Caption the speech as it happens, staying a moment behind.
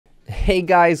Hey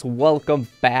guys, welcome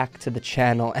back to the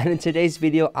channel, and in today's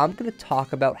video I'm going to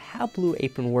talk about how Blue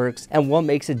Apron works and what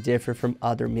makes it different from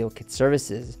other meal kit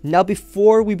services. Now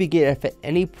before we begin, if at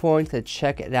any point to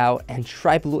check it out and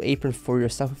try Blue Apron for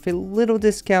yourself with a little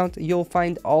discount, you'll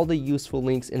find all the useful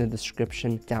links in the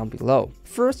description down below.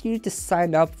 First, you need to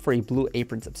sign up for a Blue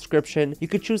Apron subscription. You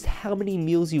could choose how many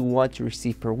meals you want to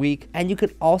receive per week, and you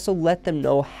could also let them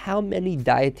know how many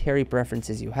dietary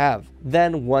preferences you have.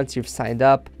 Then once you've signed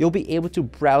up, you'll be able to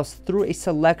browse through a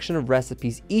selection of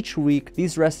recipes each week.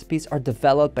 These recipes are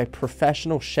developed by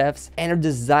professional chefs and are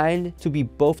designed to be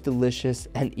both delicious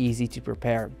and easy to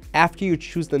prepare. After you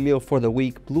choose the meal for the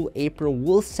week, Blue Apron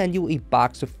will send you a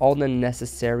box with all the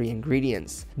necessary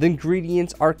ingredients. The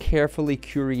ingredients are carefully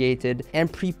curated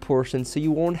and pre-portioned, so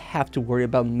you won't have to worry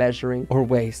about measuring or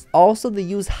waste. Also, they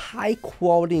use high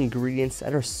quality ingredients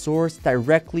that are sourced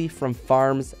directly from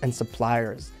farms and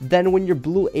suppliers. Then when your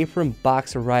Blue Apron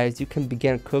box arrives, you can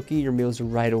begin cooking your meals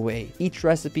right away. Each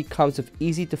recipe comes with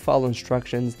easy to follow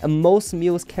instructions, and most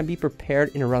meals can be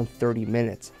prepared in around 30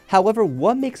 minutes. However,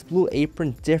 what makes Blue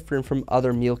Apron different from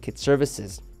other meal kit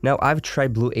services? Now, I've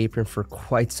tried Blue Apron for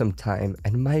quite some time,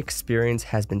 and my experience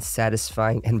has been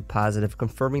satisfying and positive,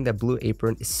 confirming that Blue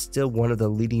Apron is still one of the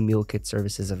leading meal kit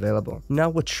services available. Now,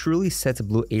 what truly sets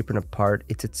Blue Apron apart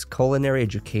is its culinary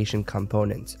education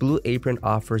component. Blue Apron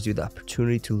offers you the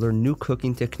opportunity to learn new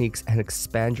cooking techniques and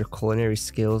expand your culinary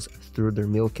skills through their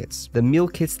meal kits. The meal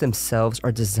kits themselves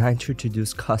are designed to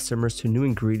introduce customers to new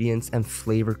ingredients and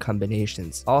flavor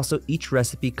combinations. Also, each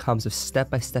recipe comes with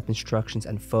step-by-step instructions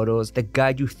and photos that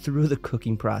guide you through the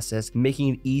cooking process,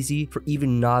 making it easy for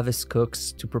even novice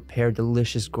cooks to prepare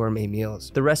delicious gourmet meals.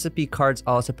 The recipe cards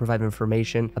also provide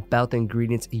information about the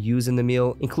ingredients used in the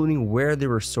meal, including where they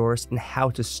were sourced and how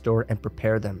to store and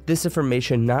prepare them. This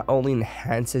information not only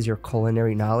enhances your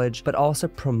culinary knowledge, but also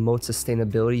promotes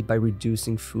sustainability by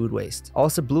reducing food waste.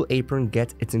 Also, Blue Apron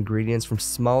gets its ingredients from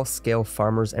small-scale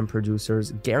farmers and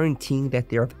producers, guaranteeing that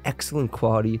they are of excellent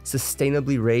quality,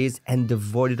 sustainably raised, and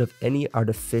devoid of any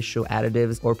artificial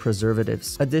additives or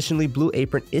preservatives. Additionally, Blue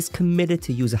Apron is committed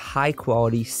to use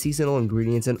high-quality seasonal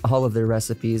ingredients in all of their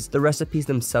recipes. The recipes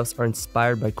themselves are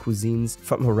inspired by cuisines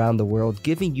from around the world,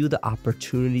 giving you the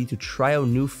opportunity to try out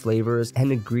new flavors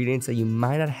and ingredients that you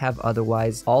might not have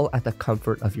otherwise, all at the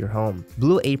comfort of your home.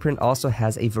 Blue Apron also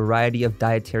has a variety of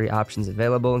dietary options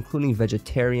available, including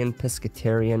vegetarian,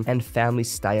 pescatarian, and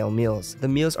family-style meals. The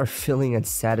meals are filling and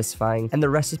satisfying, and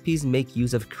the recipes make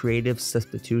use of creative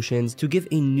substitutions to give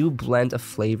a new blend of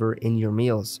flavor in your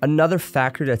meals. Another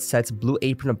factor that sets Blue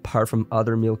Apron apart from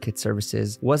other meal kit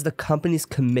services was the company's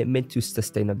commitment to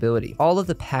sustainability. All of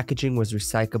the packaging was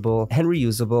recyclable and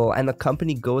reusable, and the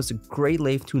company goes to great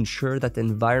lengths to ensure that the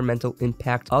environmental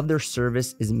impact of their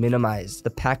service is minimized. The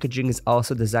packaging is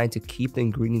also designed to keep the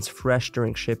ingredients fresh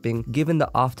during shipping, given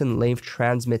the often length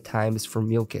transmit times for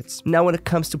meal kits. Now, when it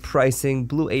comes to pricing,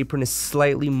 Blue Apron is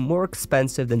slightly more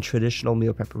expensive than traditional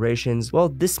meal preparations. While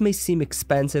this may seem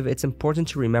expensive, it's important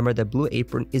to remember that Blue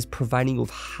Apron is providing you with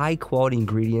high quality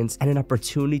ingredients and an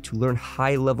opportunity to learn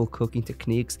high level cooking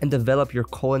techniques and develop your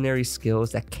culinary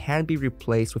skills that can be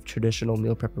replaced with traditional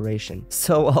meal preparation.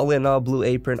 So all in all, Blue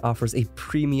Apron offers a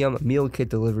premium meal kit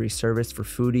delivery service for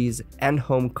foodies and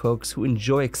home cooks who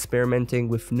enjoy experimenting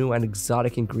with new and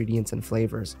exotic ingredients and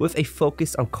flavors. With a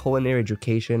focus on culinary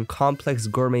education, complex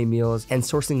gourmet meals, and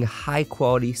sourcing high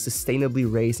quality,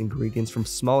 sustainably raised ingredients from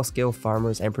small scale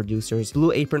farmers and producers,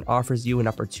 Blue Apron offers you an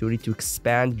opportunity to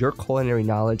expand your culinary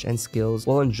knowledge and skills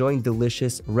while enjoying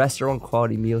delicious restaurant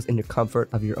quality meals in the comfort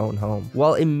of your own home.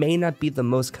 While it may not be the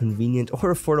most convenient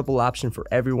or affordable option for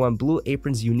everyone, Blue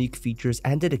Apron's unique features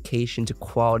and dedication to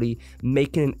quality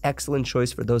make it an excellent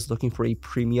choice for those looking for a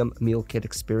premium meal kit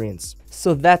experience.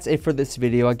 So that's it for this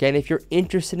video. Again, if you're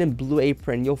interested in Blue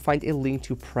Apron, you'll find a link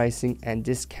to pricing and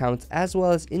discounts as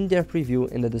well as in-depth review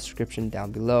in the description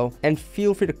down below. And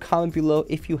feel free to comment below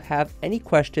if you have any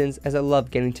questions, as I love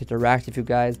getting to interact with you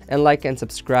guys, and like and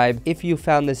subscribe if you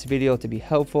found this video to be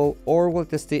helpful or want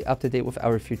to stay up to date with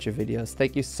our future videos.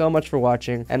 Thank you so much for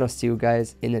watching, and I'll see you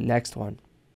guys in the next one.